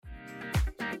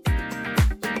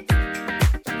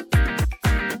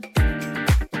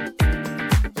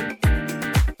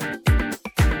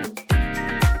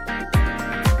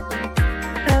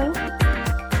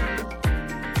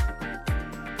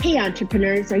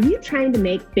entrepreneurs, are you trying to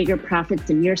make bigger profits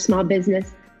in your small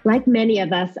business? Like many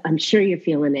of us, I'm sure you're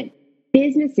feeling it.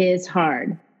 Business is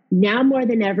hard. Now more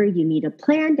than ever, you need a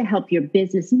plan to help your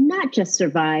business not just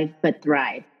survive, but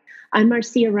thrive. I'm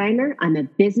Marcia Reiner. I'm a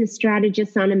business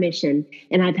strategist on a mission,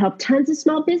 and I've helped tons of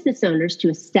small business owners to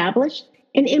establish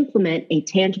and implement a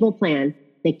tangible plan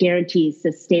that guarantees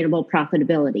sustainable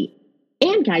profitability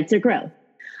and guides their growth.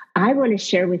 I want to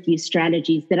share with you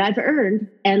strategies that I've earned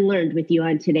and learned with you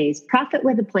on today's Profit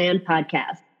with a Plan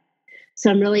podcast. So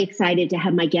I'm really excited to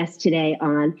have my guest today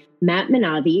on, Matt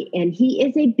Manavi, and he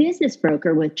is a business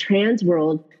broker with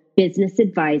Transworld Business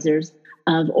Advisors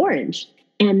of Orange.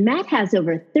 And Matt has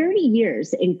over 30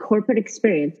 years in corporate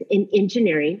experience in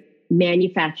engineering,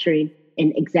 manufacturing,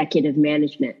 and executive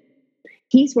management.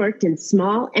 He's worked in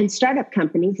small and startup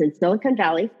companies in Silicon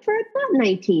Valley for about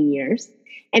 19 years.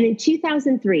 And in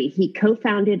 2003, he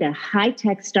co-founded a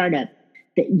high-tech startup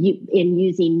in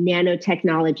using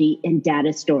nanotechnology and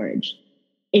data storage.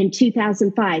 In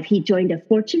 2005, he joined a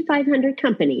Fortune 500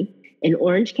 company in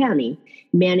Orange County,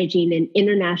 managing an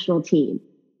international team.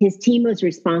 His team was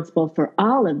responsible for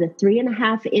all of the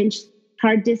 3.5-inch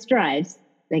hard disk drives,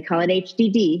 they call it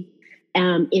HDD,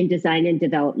 in design and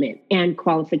development and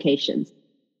qualifications.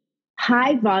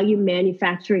 High volume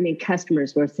manufacturing and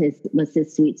customers was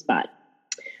his sweet spot.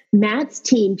 Matt's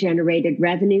team generated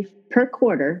revenue per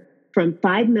quarter from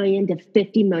 $5 million to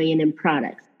 $50 million in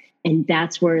products, and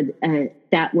that's where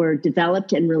that were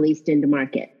developed and released into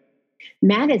market.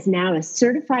 Matt is now a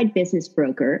certified business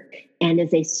broker and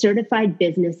is a certified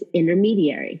business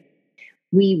intermediary.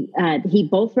 He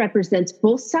both represents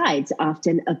both sides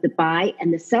often of the buy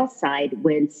and the sell side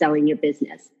when selling your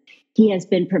business. He has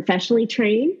been professionally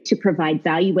trained to provide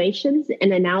valuations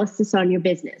and analysis on your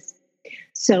business.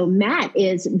 So Matt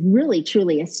is really,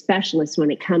 truly a specialist when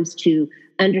it comes to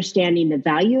understanding the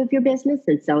value of your business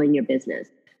and selling your business.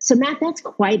 So Matt, that's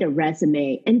quite a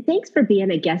resume. And thanks for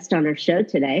being a guest on our show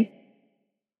today.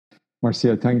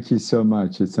 Marcia, thank you so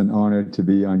much. It's an honor to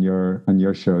be on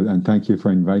your show, and thank you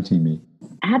for inviting me.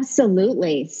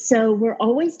 Absolutely. So we're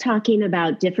always talking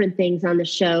about different things on the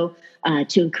show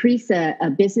to increase a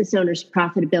business owner's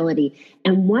profitability.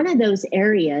 And one of those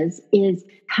areas is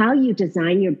how you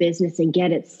design your business and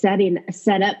get it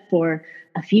set up for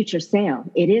a future sale.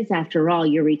 It is, after all,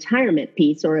 your retirement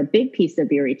piece or a big piece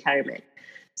of your retirement.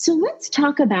 So let's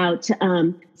talk about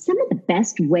some of the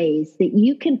best ways that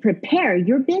you can prepare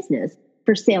your business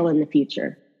for sale in the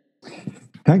future.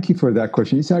 Thank you for that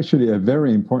question. It's actually a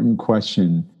very important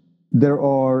question. There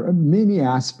are many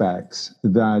aspects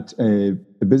that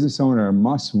a business owner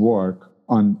must work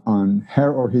on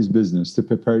her or his business to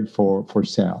prepare it for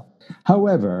sale.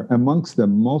 However, amongst the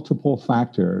multiple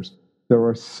factors, there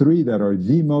are three that are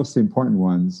the most important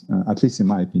ones, at least in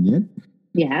my opinion.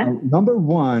 Yeah. Number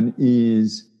one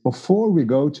is, before we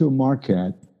go to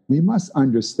market, we must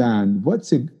understand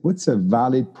what's a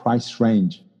valid price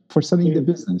range for selling the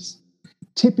business.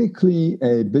 Typically,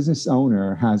 a business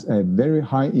owner has a very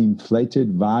high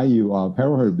inflated value of her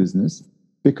or her business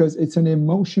because there's an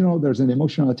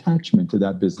emotional attachment to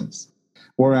that business.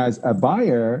 Whereas a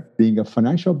buyer, being a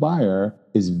financial buyer,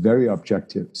 is very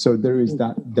objective. So there is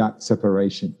that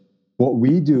separation. What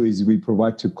we do is we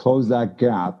provide to close that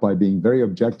gap by being very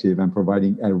objective and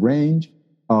providing a range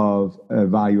of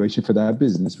valuation for that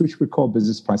business, which we call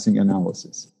business pricing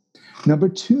analysis. Number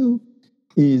two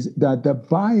is that the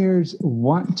buyers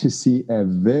want to see a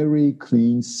very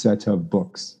clean set of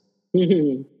books.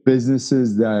 Mm-hmm.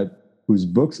 Businesses whose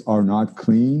books are not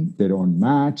clean, they don't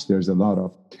match, there's a lot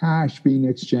of cash being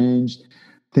exchanged,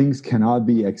 things cannot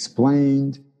be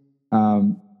explained,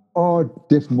 are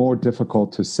more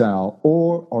difficult to sell,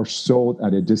 or are sold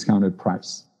at a discounted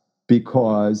price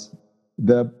because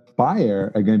the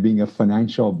buyer, again, being a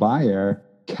financial buyer,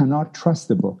 cannot trust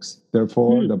the books.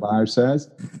 Therefore, the buyer says,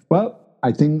 well,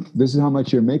 I think this is how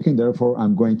much you're making, therefore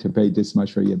I'm going to pay this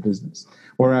much for your business.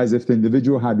 Whereas if the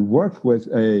individual had worked with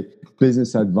a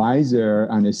business advisor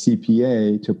and a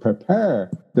CPA to prepare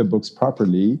the books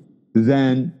properly,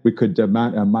 then we could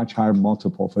demand a much higher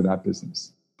multiple for that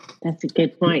business. That's a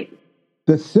good point.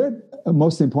 The third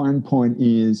most important point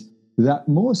is that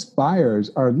most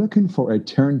buyers are looking for a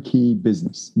turnkey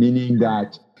business, meaning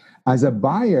that as a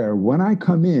buyer, when I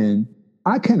come in,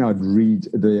 I cannot read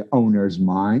the owner's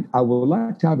mind. I would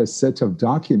like to have a set of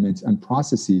documents and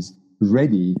processes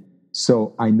ready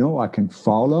so I know I can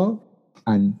follow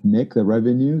and make the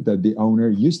revenue that the owner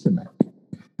used to make.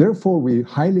 Therefore, we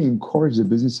highly encourage the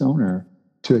business owner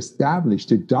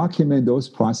to document those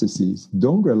processes.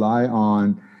 Don't rely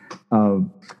on,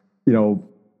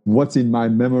 what's in my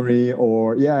memory,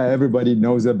 or everybody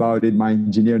knows about it, my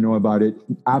engineer know about it.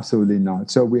 Absolutely not.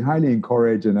 So we highly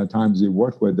encourage, and at times we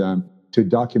work with them to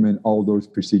document all those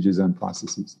procedures and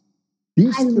processes.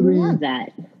 I love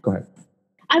that. Go ahead.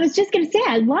 I was just going to say,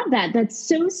 I love that. That's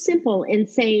so simple in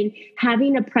saying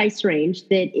having a price range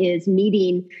that is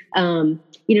meeting,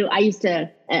 I used to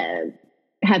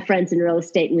have friends in real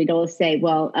estate, and we'd always say,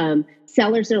 well,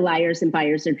 sellers are liars and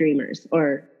buyers are dreamers,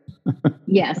 or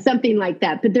something like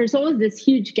that. But there's always this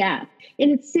huge gap.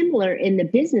 And it's similar in the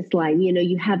business line.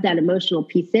 You have that emotional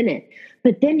piece in it.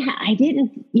 But then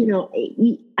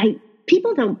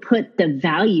people don't put the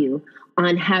value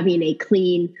on having a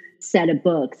clean set of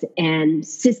books and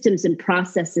systems and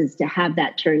processes to have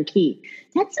that turnkey.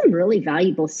 That's some really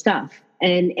valuable stuff.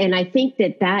 And I think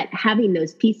that having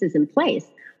those pieces in place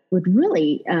would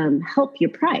really help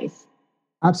your price.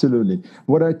 Absolutely.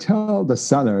 What I tell the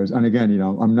sellers, and again,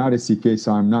 I'm not a CPA,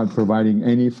 so I'm not providing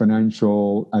any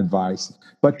financial advice,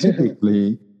 but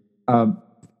typically,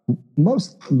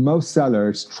 most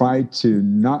sellers try to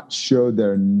not show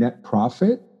their net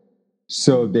profit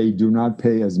so they do not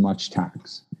pay as much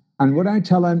tax. And what I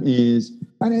tell them is,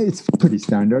 and it's pretty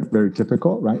standard, very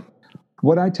typical, right?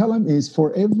 What I tell them is,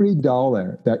 for every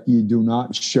dollar that you do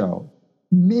not show,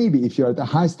 maybe if you're at the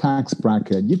highest tax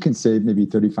bracket, you can save maybe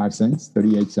 35 cents,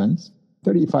 38 cents,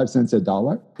 35 cents a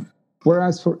dollar.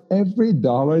 Whereas for every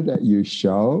dollar that you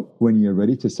show when you're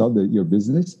ready to sell your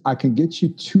business, I can get you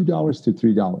 $2 to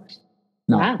 $3.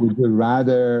 Now, wow. Would you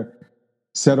rather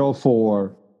settle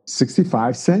for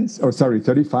 35 cents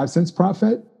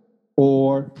profit,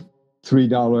 or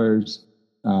 $3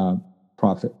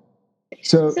 profit?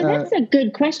 So that's a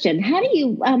good question. How do you,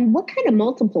 what kind of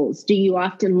multiples do you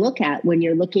often look at when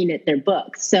you're looking at their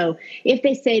books? So if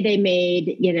they say they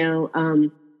made,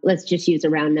 let's just use a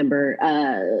round number,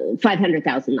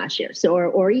 500,000 last year. So,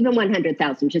 or even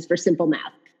 100,000, just for simple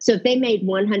math. So if they made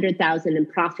 100,000 in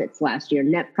profits last year,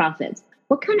 net profits,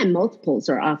 what kind of multiples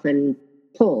are often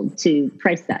pulled to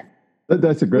price that?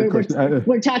 That's a great question.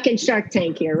 We're talking Shark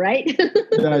Tank here, right?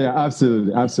 Yeah,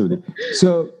 absolutely.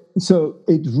 So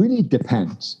it really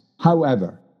depends.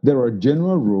 However, there are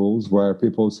general rules where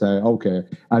people say, okay,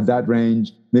 at that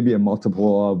range, maybe a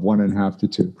multiple of 1.5 to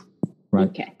 2, right?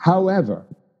 Okay. However,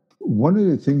 one of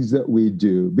the things that we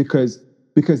do, because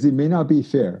it may not be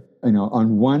fair,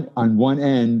 on one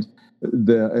end,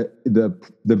 the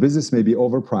business may be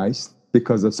overpriced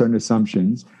because of certain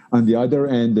assumptions. On the other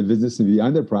end, the business may be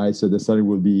underpriced, so the seller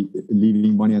will be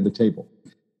leaving money on the table.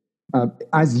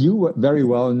 As you very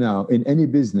well know, in any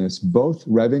business, both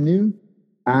revenue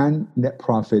and net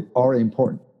profit are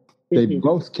important. They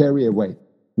both carry a weight.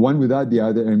 One without the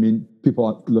other,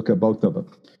 people look at both of them.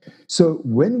 So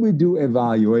when we do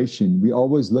evaluation, we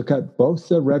always look at both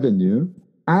the revenue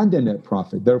and the net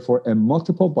profit. Therefore, a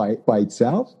multiple by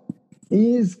itself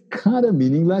is kind of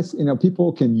meaningless.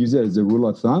 People can use it as a rule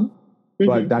of thumb,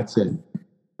 but that's it.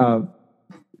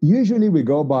 Usually we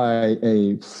go by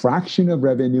a fraction of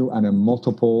revenue and a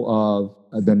multiple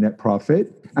of the net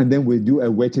profit, and then we do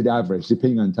a weighted average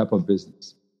depending on type of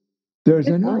business. There's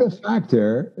another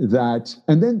factor that,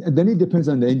 and then it depends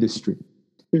on the industry.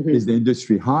 Is the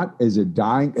industry hot? Is it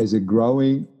dying? Is it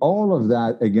growing? All of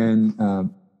that, again,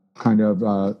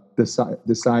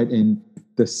 decide in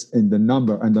the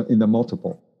number and in the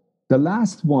multiple. The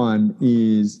last one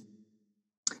is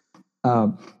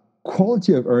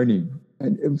quality of earning.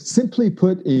 And simply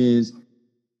put is,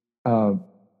 are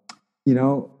you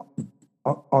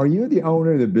the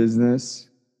owner of the business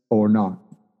or not?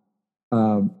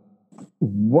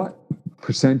 What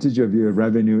percentage of your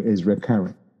revenue is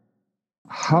recurring?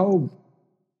 How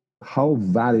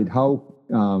valid, how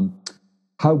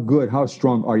good, how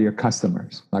strong are your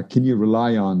customers? Like, can you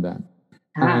rely on them?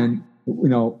 And,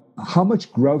 how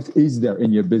much growth is there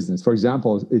in your business? For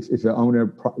example, if the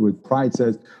owner with pride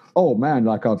says, oh man,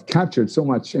 like I've captured so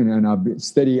much and I've been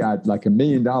steady at like $1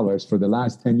 million for the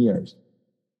last 10 years.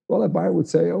 Well, a buyer would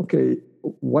say, okay,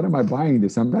 what am I buying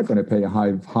this? I'm not going to pay a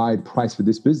high price for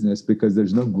this business because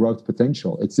there's no growth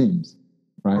potential, it seems.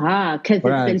 Right? Because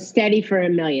it's been steady for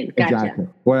 $1 million. Gotcha. Exactly.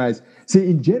 Whereas,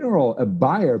 in general, a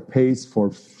buyer pays for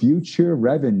future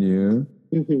revenue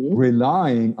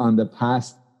relying on the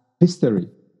past history.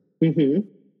 And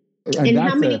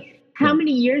how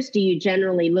many years do you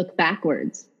generally look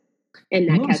backwards in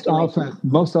that calculation?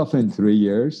 Most often 3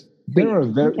 years. There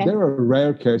are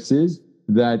rare cases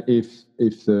that if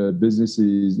the business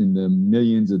is in the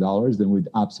millions of dollars, then we'd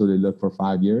absolutely look for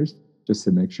 5 years just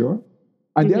to make sure.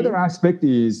 And the other aspect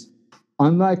is,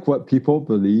 unlike what people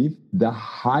believe, the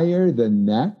higher the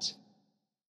net,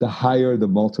 the higher the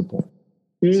multiple.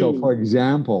 So, for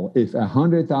example, if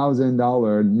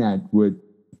 $100,000 net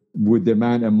would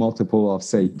demand a multiple of,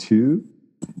 say, 2,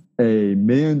 $1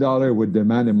 million would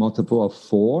demand a multiple of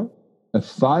 4, a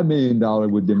 $5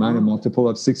 million would demand a multiple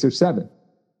of 6 or 7.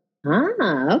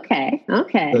 Okay.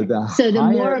 So the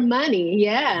more money,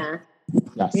 yeah.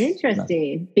 Yes,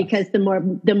 interesting. Because the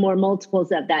more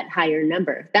multiples of that higher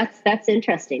number. That's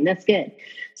interesting. That's good.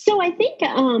 So I think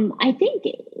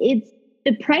it's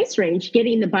the price range,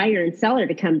 getting the buyer and seller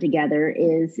to come together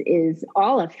is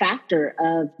all a factor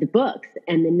of the books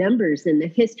and the numbers and the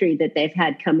history that they've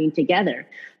had coming together.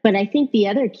 But I think the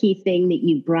other key thing that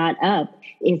you brought up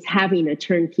is having a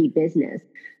turnkey business.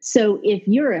 So if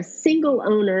you're a single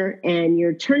owner and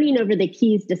you're turning over the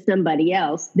keys to somebody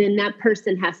else, then that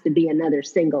person has to be another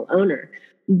single owner.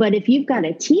 But if you've got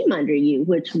a team under you,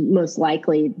 which most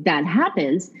likely that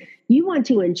happens, you want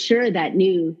to ensure that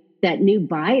new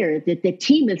buyer, that the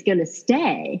team is going to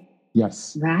stay.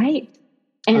 Yes. Right.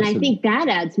 And absolutely. I think that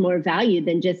adds more value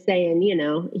than just saying,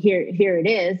 here it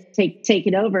is, take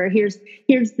it over. Here's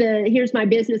my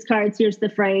business cards. Here's the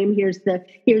frame. Here's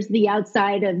the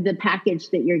outside of the package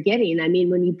that you're getting. I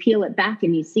mean, when you peel it back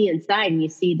and you see inside and you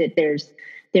see that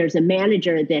there's a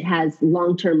manager that has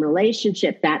long-term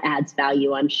relationship, that adds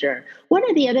value, I'm sure. What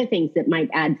are the other things that might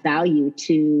add value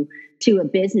to a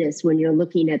business when you're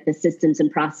looking at the systems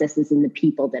and processes and the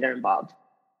people that are involved?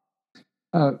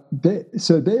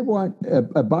 They want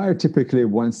a buyer typically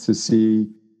wants to see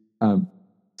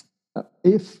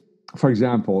if, for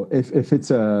example, if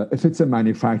it's a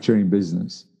manufacturing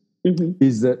business,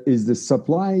 is the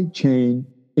supply chain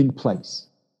in place?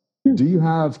 Do you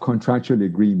have contractual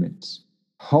agreements?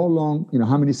 How long,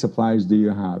 how many suppliers do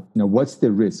you have? What's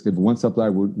the risk if one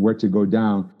supplier were to go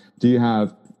down? Do you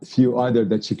have a few other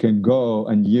that you can go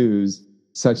and use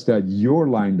such that your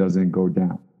line doesn't go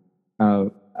down?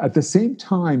 At the same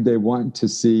time, they want to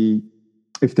see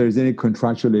if there's any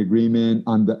contractual agreement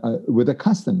with the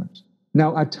customers.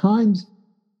 Now, at times,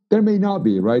 there may not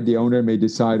be, right? The owner may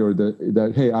decide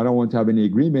that, hey, I don't want to have any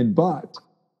agreement, but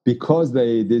because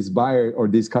this buyer or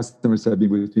these customers have been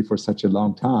with me for such a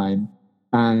long time,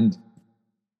 and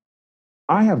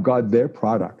I have got their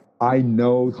product, I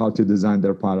know how to design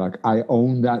their product, I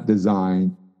own that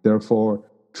design, therefore,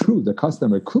 true, the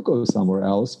customer could go somewhere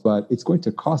else, but it's going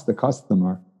to cost the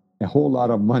customer a whole lot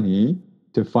of money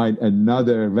to find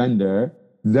another vendor.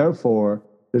 Therefore,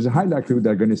 there's a high likelihood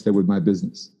they're going to stay with my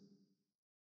business.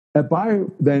 A buyer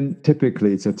then,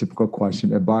 typically, it's a typical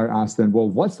question. A buyer asks them, well,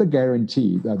 what's the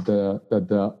guarantee that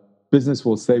the business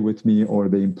will stay with me or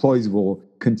the employees will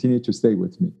continue to stay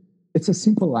with me? It's a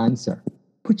simple answer.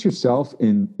 Put yourself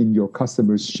in your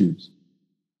customer's shoes.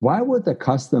 Why would the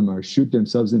customer shoot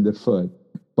themselves in the foot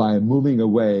by moving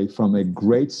away from a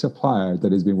great supplier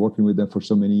that has been working with them for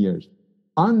so many years?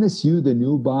 Unless you, the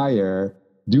new buyer,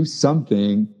 do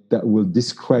something that will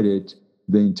discredit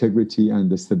the integrity and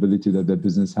the stability that the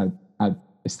business had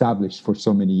established for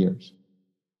so many years.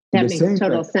 That makes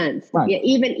total sense. Right. Yeah,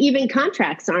 even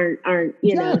contracts aren't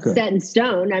set in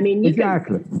stone. I mean,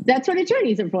 that's what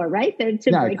attorneys are for, right? They're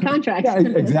to break contracts. Yeah,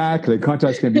 exactly.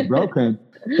 Contracts can be broken.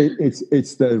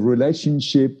 It's the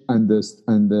relationship and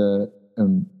the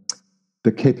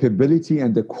capability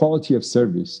and the quality of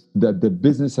service that the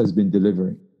business has been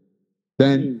delivering.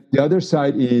 Then the other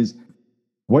side is,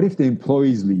 what if the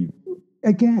employees leave?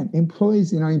 Again,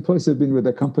 employees have been with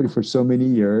the company for so many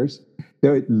years.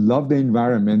 They love the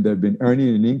environment. They've been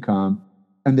earning an income,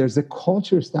 and there's a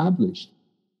culture established.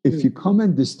 If you come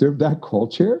and disturb that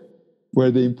culture where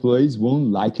the employees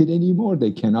won't like it anymore, they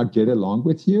cannot get along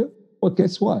with you, well,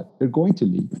 guess what? They're going to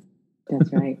leave.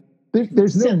 That's right.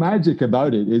 There's no magic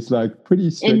about it. It's like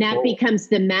pretty straightforward. And that becomes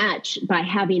the match by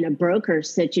having a broker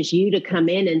such as you to come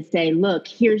in and say, look,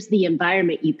 here's the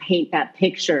environment. You paint that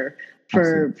picture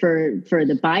for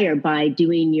the buyer by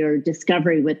doing your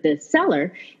discovery with the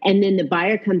seller. And then the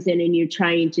buyer comes in and you're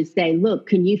trying to say, look,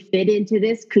 can you fit into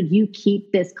this? Could you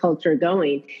keep this culture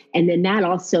going? And then that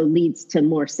also leads to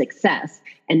more success.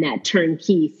 And that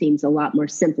turnkey seems a lot more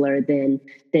simpler than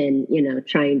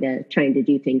trying to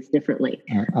do things differently.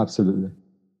 Absolutely.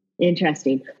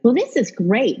 Interesting. Well, this is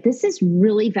great. This is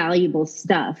really valuable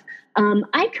stuff.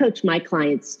 I coach my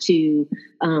clients to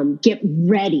get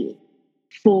ready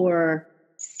for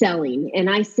selling. And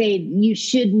I say you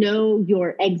should know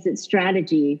your exit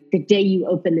strategy the day you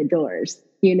open the doors.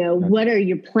 What are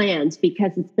your plans?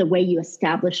 Because it's the way you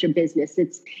establish your business.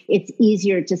 It's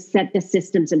easier to set the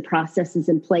systems and processes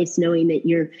in place, knowing that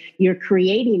you're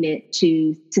creating it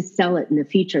to sell it in the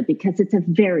future, because it's a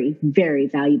very, very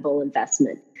valuable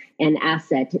investment and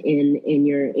asset in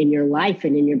your life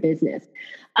and in your business.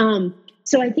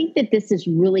 So I think that this is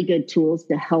really good tools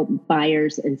to help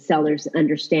buyers and sellers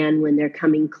understand when they're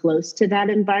coming close to that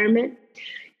environment.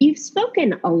 You've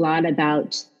spoken a lot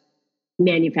about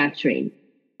manufacturing.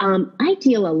 I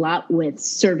deal a lot with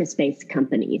service-based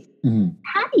companies. Mm-hmm.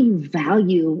 How do you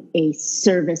value a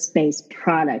service-based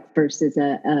product versus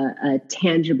a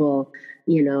tangible,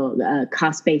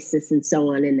 cost basis and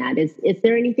so on in that? Is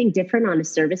there anything different on a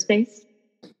service-based?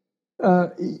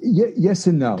 Yes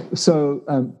and no.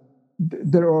 So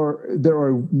there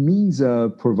are means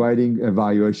of providing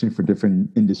evaluation for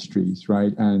different industries,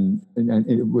 right? And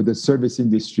with the service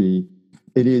industry,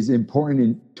 it is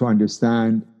important to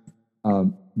understand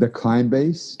the client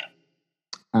base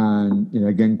and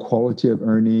again quality of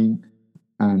earning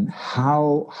and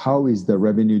how is the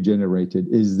revenue generated.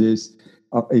 Is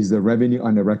the revenue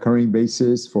on a recurring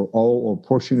basis for all or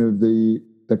portion of the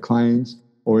clients,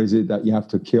 or is it that you have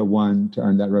to kill one to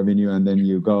earn that revenue and then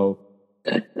you go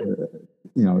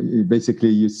basically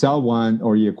you sell one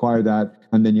or you acquire that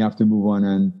and then you have to move on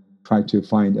and try to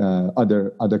find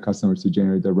other customers to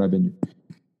generate the revenue.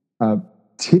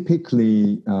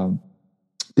 Typically,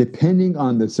 depending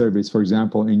on the service, for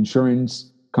example,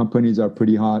 insurance companies are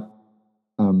pretty hot.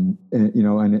 And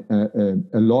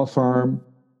a law firm,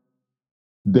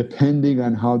 depending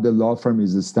on how the law firm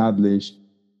is established,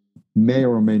 may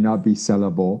or may not be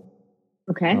sellable.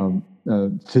 Okay.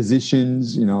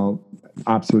 Physicians,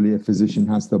 absolutely a physician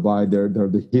has to abide. There are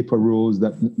the HIPAA rules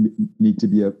that need to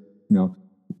be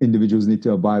individuals need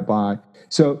to abide by.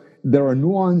 So there are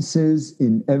nuances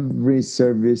in every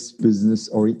service business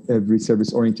or every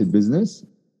service-oriented business.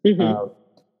 Mm-hmm.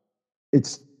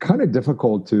 It's kind of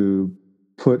difficult to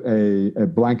put a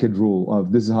blanket rule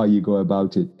of this is how you go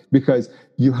about it, because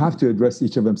you have to address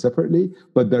each of them separately,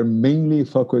 but they're mainly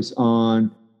focused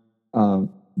on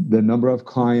the number of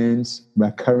clients,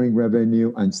 recurring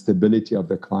revenue, and stability of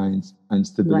the clients and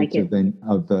stability of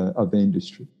the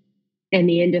industry. And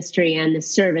the industry and the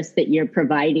service that you're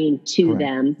providing to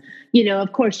them.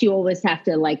 Of course, you always have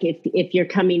to, like, if you're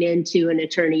coming into an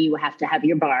attorney, you have to have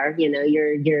your bar,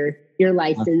 your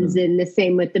license. And the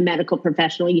same with the medical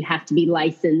professional, you have to be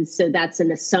licensed. So that's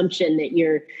an assumption that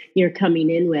you're coming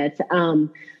in with.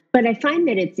 But I find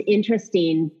that it's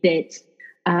interesting that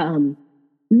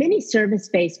many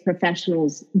service-based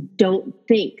professionals don't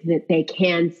think that they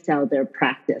can sell their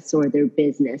practice or their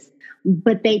business,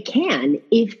 but they can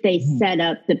if they set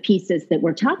up the pieces that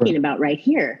we're talking about right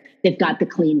here. They've got the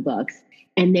clean books,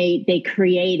 and they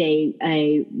create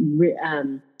a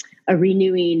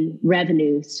renewing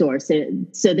revenue source.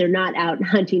 So they're not out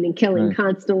hunting and killing,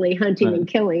 constantly hunting and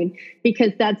killing,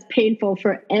 because that's painful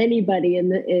for anybody in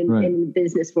the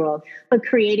business world. But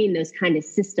creating those kind of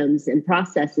systems and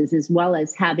processes, as well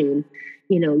as having,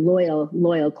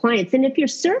 loyal clients. And if your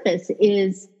service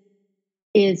is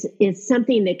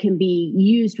something that can be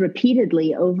used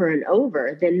repeatedly over and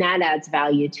over, then that adds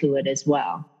value to it as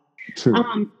well. True.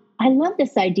 I love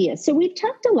this idea. So we've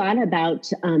talked a lot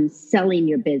about selling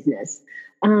your business.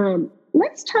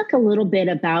 Let's talk a little bit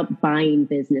about buying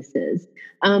businesses.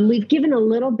 We've given a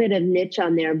little bit of niche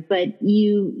on there, but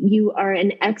you are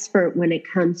an expert when it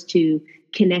comes to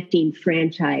connecting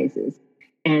franchises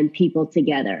and people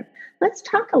together. Let's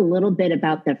talk a little bit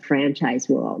about the franchise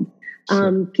world.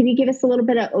 Sure. Can you give us a little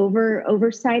bit of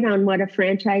oversight on what a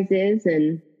franchise is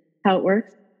and how it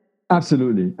works?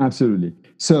 Absolutely.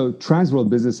 So Transworld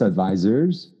Business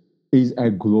Advisors is a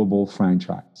global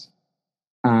franchise.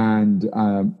 And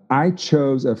I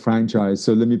chose a franchise.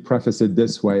 So let me preface it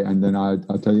this way, and then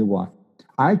I'll tell you why.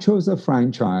 I chose a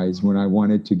franchise when I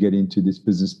wanted to get into this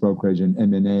business brokerage and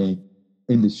M&A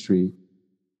industry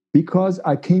because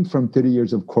I came from 30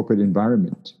 years of corporate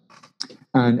environment.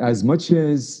 And as much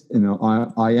as,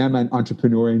 I am an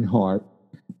entrepreneur in heart,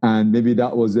 and maybe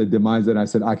that was a demise that I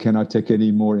said, I cannot take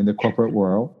any more in the corporate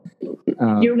world.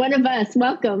 You're one of us.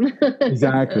 Welcome.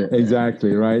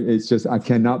 Exactly. Right. It's just, I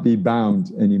cannot be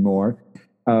bound anymore.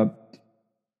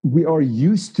 We are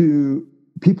used to,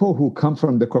 people who come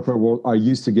from the corporate world are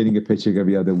used to getting a paycheck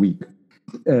every other week.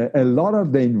 A lot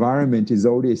of the environment is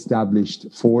already established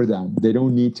for them. They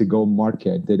don't need to go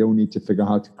market. They don't need to figure out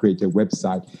how to create a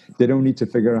website. They don't need to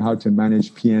figure out how to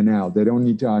manage P&L. They don't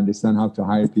need to understand how to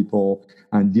hire people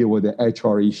and deal with the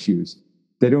HR issues.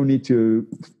 They don't need to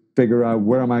figure out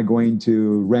where am I going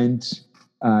to rent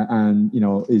and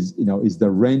is the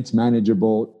rent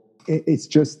manageable. It's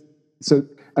just, so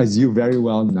as you very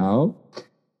well know,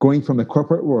 going from the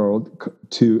corporate world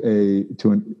to an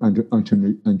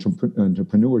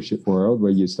entrepreneurship world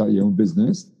where you start your own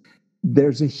business,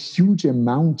 there's a huge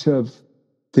amount of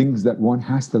things that one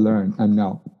has to learn and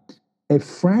know. A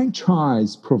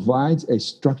franchise provides a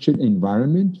structured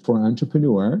environment for an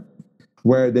entrepreneur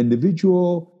where the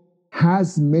individual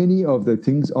has many of the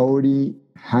things already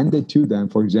handed to them.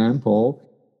 For example,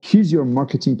 here's your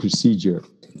marketing procedure.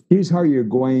 Here's how you're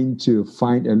going to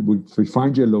find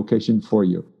your location for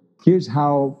you. Here's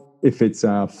how, if it's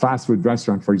a fast food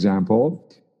restaurant, for example,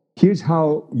 here's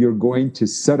how you're going to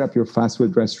set up your fast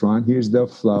food restaurant. Here's the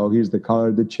flow. Here's the color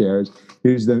of the chairs.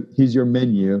 Here's your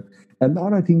menu. A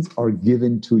lot of things are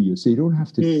given to you, so you don't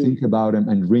have to think about them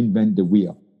and reinvent the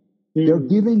wheel. They're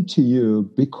given to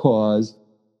you because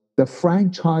the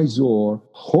franchisor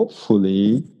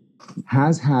hopefully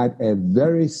has had a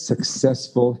very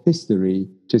successful history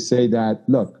to say that,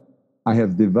 look, I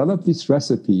have developed this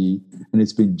recipe and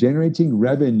it's been generating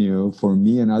revenue for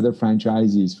me and other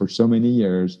franchisees for so many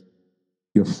years.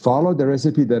 You follow the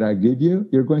recipe that I give you,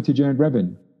 you're going to generate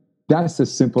revenue. That's the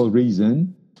simple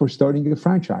reason for starting a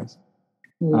franchise.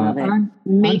 Love it.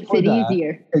 Makes it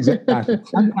easier. Exactly.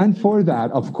 and for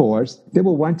that, of course, they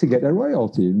will want to get a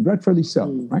royalty, rightfully so,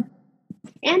 right?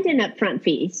 And an upfront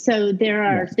fee. So there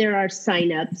are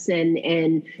signups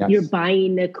and you're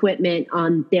buying equipment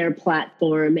on their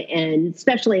platform, and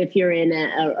especially if you're in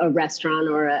a restaurant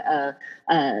or a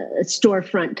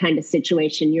storefront kind of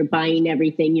situation, you're buying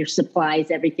everything, your supplies,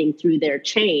 everything through their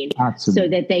chain. Absolutely. So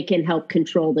that they can help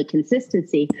control the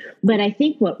consistency. But I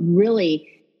think what really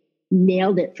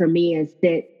nailed it for me is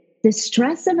that the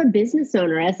stress of a business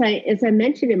owner, as I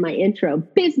mentioned in my intro,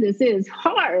 business is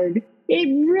hard. It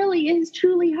really is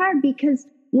truly hard, because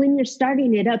when you're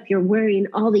starting it up, you're wearing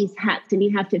all these hats and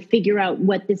you have to figure out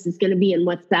what this is going to be and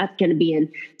what's that going to be, and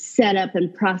set up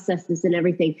and processes and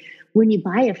everything. When you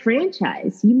buy a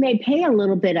franchise, you may pay a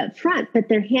little bit up front, but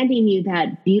they're handing you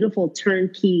that beautiful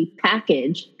turnkey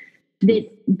package that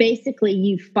basically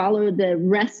you follow the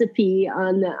recipe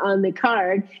on the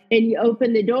card and you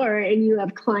open the door and you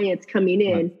have clients coming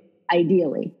in,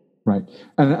 ideally. Right.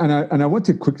 And I want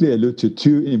to quickly allude to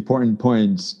two important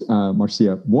points,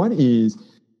 Marcia. One is,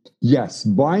 yes,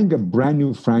 buying a brand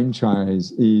new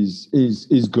franchise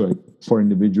is good for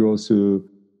individuals who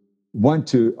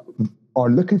are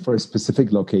looking for a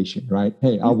specific location, right?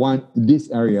 Hey, I want this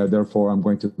area, therefore I'm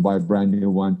going to buy a brand new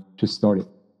one to start it.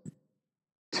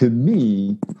 To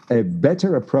me, a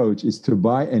better approach is to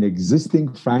buy an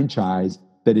existing franchise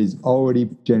that is already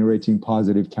generating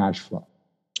positive cash flow.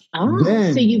 Oh,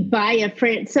 so you buy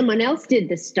someone else did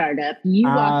the startup. You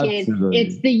walk in,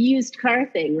 it's the used car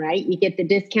thing, right? You get the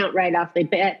discount right off the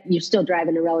bat. You're still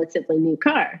driving a relatively new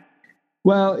car.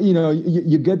 Well,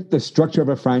 you get the structure of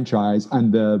a franchise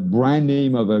and the brand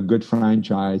name of a good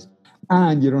franchise,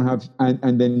 and you don't have,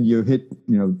 and then you hit,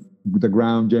 the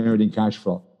ground generating cash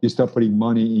flow. You start putting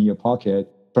money in your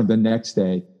pocket from the next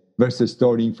day versus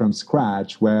starting from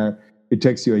scratch, where it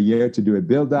takes you a year to do a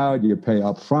build out, you pay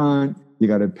up front, you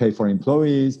got to pay for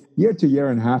employees, year to year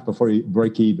and a half before you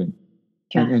break even.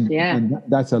 And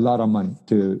that's a lot of money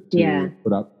to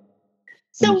put up.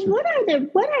 So what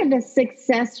are the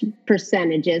success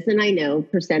percentages? And I know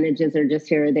percentages are just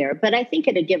here or there, but I think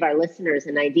it'll give our listeners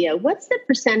an idea. What's the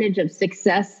percentage of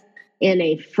success in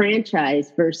a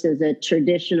franchise versus a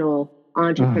traditional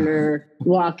entrepreneur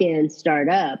walk-in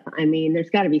startup? I mean, there's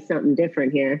got to be something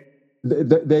different here.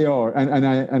 They are,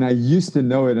 and I used to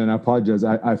know it, and I apologize,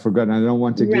 I forgot. And I don't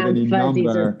want to give any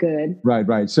number. Are good.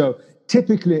 Right. So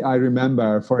typically, I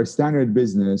remember for a standard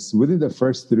business, within the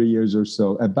first 3 years or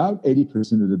so, about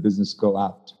 80% of the business go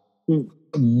out,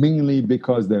 mainly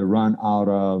because they run out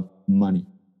of money.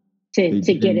 To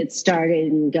get it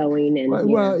started and going.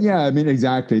 And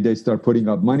exactly. They start putting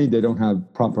up money. They don't have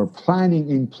proper planning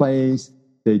in place.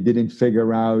 They didn't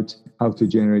figure out how to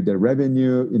generate their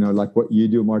revenue. Like what you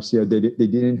do, Marcia, they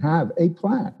didn't have a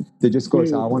plan. They just go,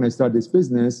 I want to start this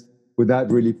business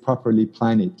without really properly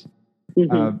planning it.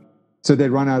 So they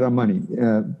run out of money.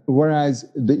 Whereas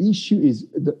the issue is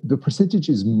the percentage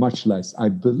is much less. I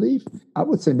believe, I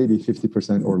would say maybe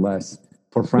 50% or less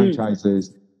for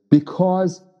franchises,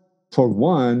 because for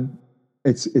one,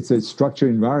 it's a structured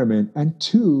environment, and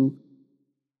two,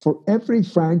 for every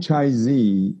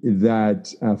franchisee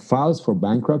that files for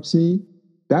bankruptcy,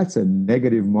 that's a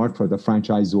negative mark for the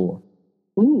franchisor.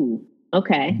 Ooh,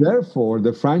 okay. Therefore,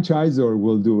 the franchisor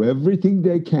will do everything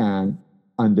they can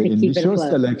on the initial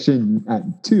selection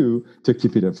to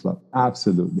keep it afloat.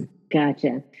 Absolutely.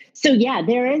 Gotcha. So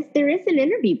there is an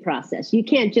interview process. You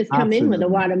can't just come in with a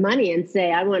wad of money and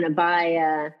say, I want to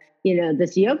buy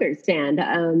this yogurt stand.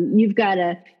 You've got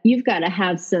to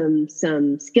have some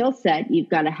skill set. You've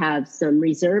got to have some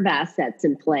reserve assets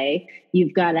in play.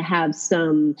 You've got to have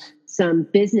some some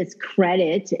business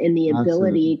credit and the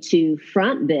ability to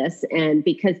front this, and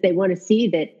because they want to see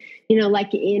that,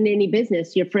 like in any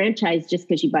business, your franchise, just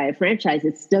because you buy a franchise,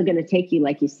 it's still going to take you,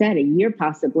 like you said, a year,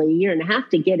 possibly a year and a half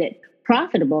to get it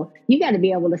profitable. You got to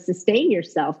be able to sustain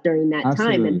yourself during that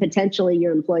time, and potentially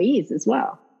your employees as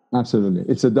well. Absolutely.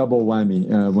 It's a double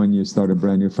whammy when you start a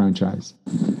brand new franchise.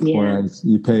 Yeah. Whereas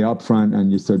you pay upfront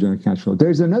and you start generating cash flow.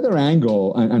 There's another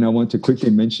angle, and I want to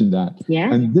quickly mention that.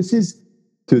 Yeah. And this is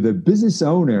to the business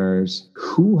owners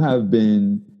who have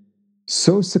been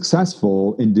so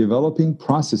successful in developing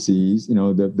processes.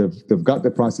 They've got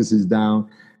the processes down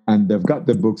and they've got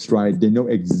the books right. They know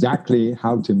exactly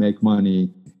how to make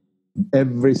money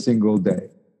every single day,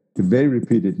 very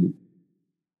repeatedly.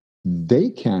 They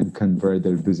can convert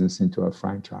their business into a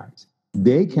franchise.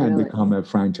 They can become a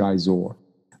franchisor,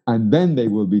 and then they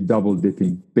will be double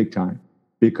dipping big time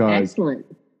because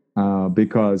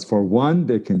for one,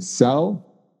 they can sell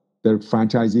their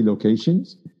franchisee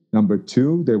locations. Number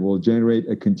two, they will generate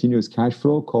a continuous cash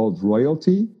flow called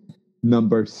royalty.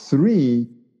 Number three,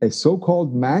 a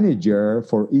so-called manager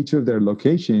for each of their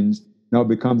locations now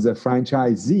becomes a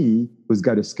franchisee who's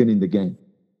got a skin in the game.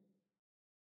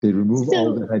 They remove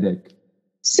all the headache.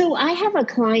 So I have a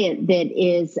client that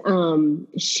is,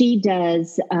 she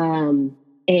does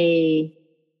a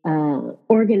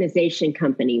organization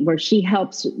company where she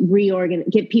helps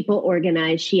get people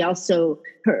organized. She also,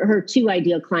 her two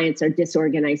ideal clients are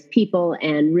disorganized people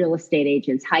and real estate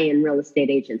agents, high-end real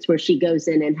estate agents, where she goes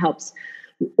in and helps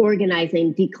organize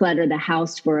and declutter the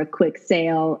house for a quick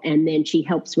sale. And then she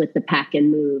helps with the pack and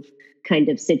move kind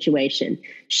of situation.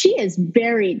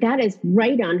 That is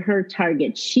right on her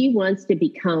target. She wants to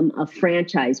become a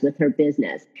franchise with her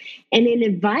business. And in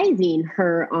advising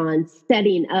her on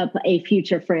setting up a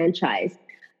future franchise,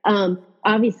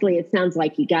 obviously it sounds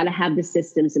like you got to have the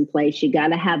systems in place. You got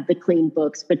to have the clean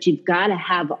books, but you've got to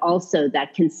have also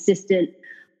that consistent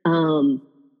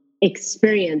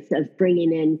experience of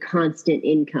bringing in constant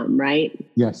income, right?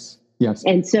 Yes.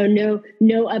 And so no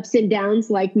ups and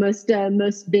downs like most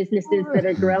businesses that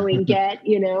are growing get,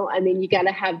 I mean, you got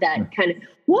to have that kind of,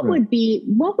 what would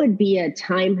be a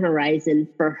time horizon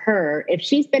for her if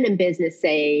she's been in business,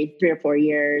 say 3 or 4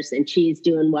 years, and she's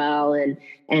doing well and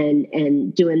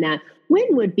doing that?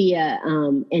 When would be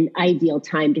an ideal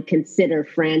time to consider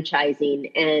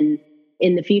franchising and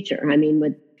in the future? I mean,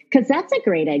 because that's a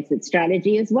great exit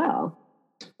strategy as well.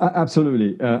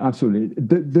 Absolutely.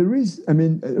 There is,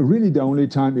 really the only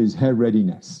time is her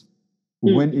readiness.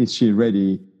 When is she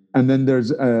ready? And then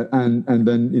there's, and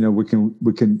then,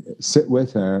 we can sit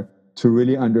with her to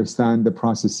really understand the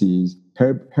processes,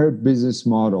 her business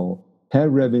model, her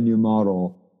revenue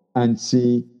model, and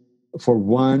see, for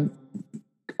one,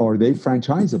 are they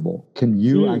franchisable? Can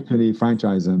you actually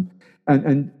franchise them?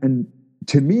 And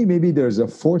to me, maybe there's a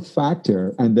fourth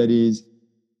factor, and that is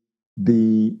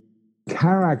the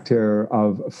character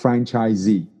of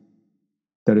franchisee.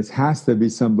 That it has to be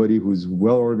somebody who's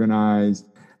well organized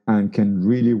and can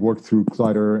really work through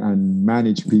clutter and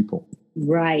manage people.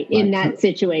 Right. In that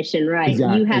situation, right.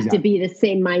 Exactly. You have to be the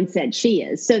same mindset she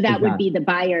is. So that would be the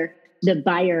buyer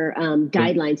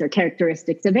guidelines or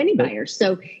characteristics of any buyer.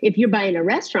 So if you're buying a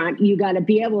restaurant, you got to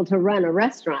be able to run a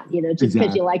restaurant. Just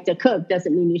because you like to cook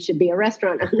doesn't mean you should be a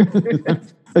restaurant owner.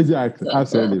 Exactly.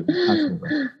 Absolutely.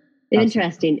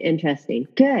 Interesting.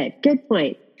 Good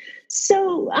point.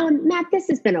 So, Matt, this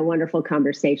has been a wonderful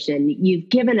conversation. You've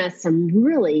given us some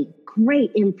really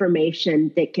great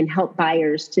information that can help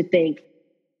buyers to think,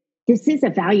 this is a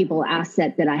valuable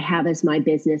asset that I have as my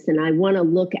business, and I want to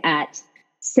look at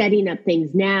setting up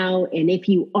things now. And if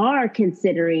you are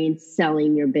considering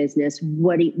selling your business,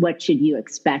 what should you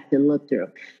expect and look through?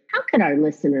 How could our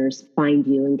listeners find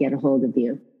you and get a hold of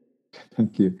you?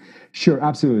 Thank you. Sure,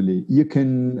 absolutely. You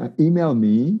can email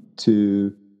me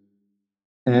to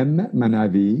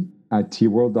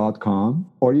mmanavi@tworld.com,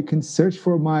 or you can search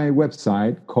for my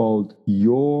website called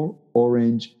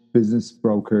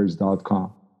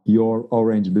yourorangebusinessbrokers.com,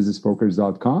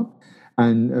 yourorangebusinessbrokers.com.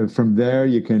 And from there,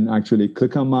 you can actually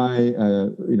click on my,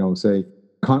 say,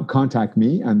 contact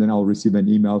me, and then I'll receive an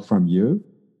email from you.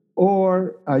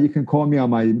 Or you can call me on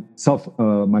my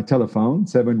telephone,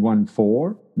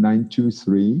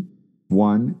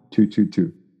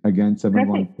 714-923-1222. Again,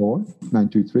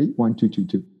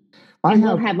 714-923-1222.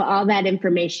 We'll have all that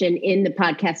information in the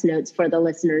podcast notes for the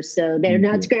listeners, so they're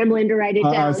not scrambling to write it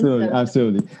down. Absolutely.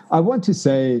 I want to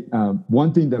say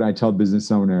one thing that I tell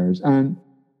business owners, and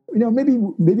maybe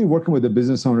working with a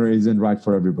business owner isn't right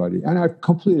for everybody, and I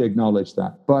completely acknowledge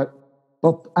that. But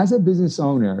as a business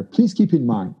owner, please keep in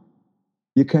mind,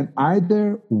 you can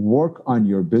either work on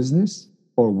your business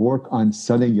or work on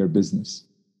selling your business?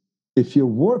 If you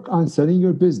work on selling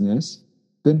your business,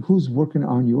 then who's working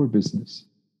on your business?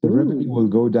 The revenue will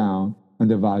go down and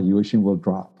the valuation will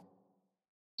drop.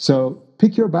 So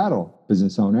pick your battle,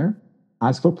 business owner.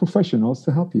 Ask for professionals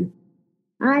to help you.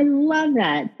 I love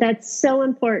that. That's so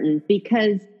important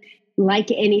because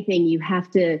like anything, you have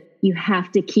to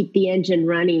keep the engine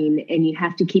running and you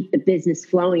have to keep the business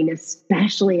flowing,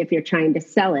 especially if you're trying to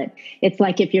sell it. It's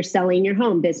like if you're selling your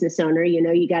home, business owner,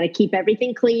 you got to keep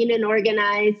everything clean and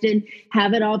organized and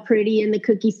have it all pretty and the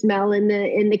cookie smell in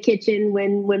the kitchen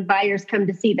when buyers come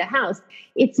to see the house.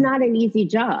 It's not an easy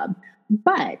job.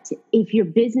 But if your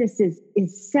business is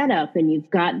set up and you've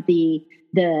got the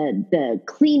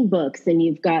clean books and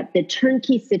you've got the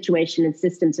turnkey situation and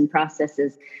systems and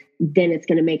processes, then it's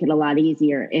going to make it a lot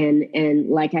easier. And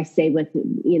like I say with,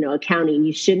 accounting,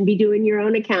 you shouldn't be doing your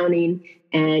own accounting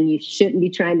and you shouldn't be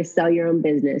trying to sell your own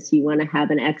business. You want to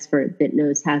have an expert that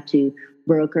knows how to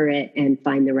broker it and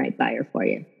find the right buyer for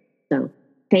you. So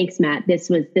thanks, Matt. This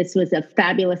was a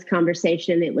fabulous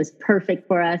conversation. It was perfect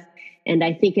for us. And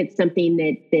I think it's something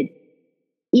that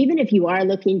even if you are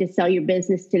looking to sell your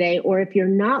business today, or if you're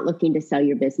not looking to sell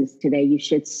your business today, you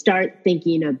should start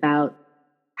thinking about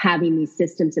having these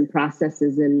systems and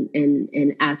processes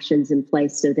and actions in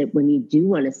place so that when you do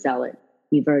want to sell it,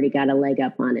 you've already got a leg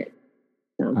up on it.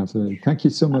 So, absolutely. Thank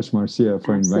you so much, Marcia,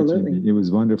 for inviting me. It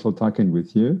was wonderful talking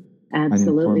with you.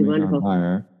 Absolutely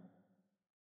wonderful.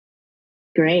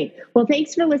 Great. Well,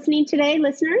 thanks for listening today,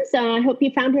 listeners. I hope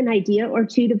you found an idea or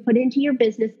two to put into your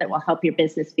business that will help your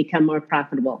business become more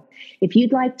profitable. If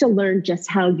you'd like to learn just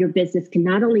how your business can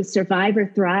not only survive or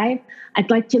thrive,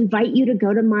 I'd like to invite you to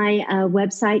go to my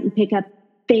website and pick up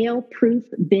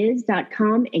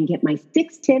failproofbiz.com and get my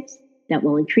 6 tips that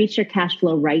will increase your cash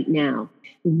flow right now.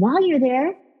 While you're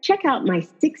there, check out my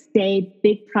 6-day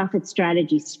big profit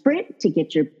strategy sprint to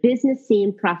get your business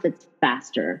seeing profits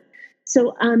faster.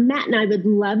 So Matt and I would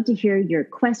love to hear your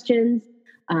questions,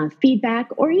 feedback,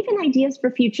 or even ideas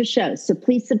for future shows. So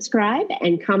please subscribe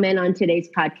and comment on today's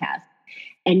podcast.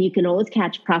 And you can always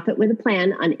catch Profit with a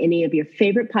Plan on any of your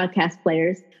favorite podcast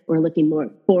players. We're looking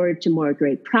forward to more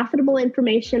great profitable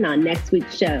information on next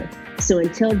week's show. So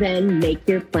until then, make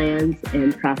your plans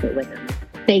and profit with them.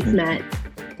 Thanks, Matt.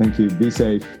 Thank you. Be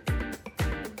safe.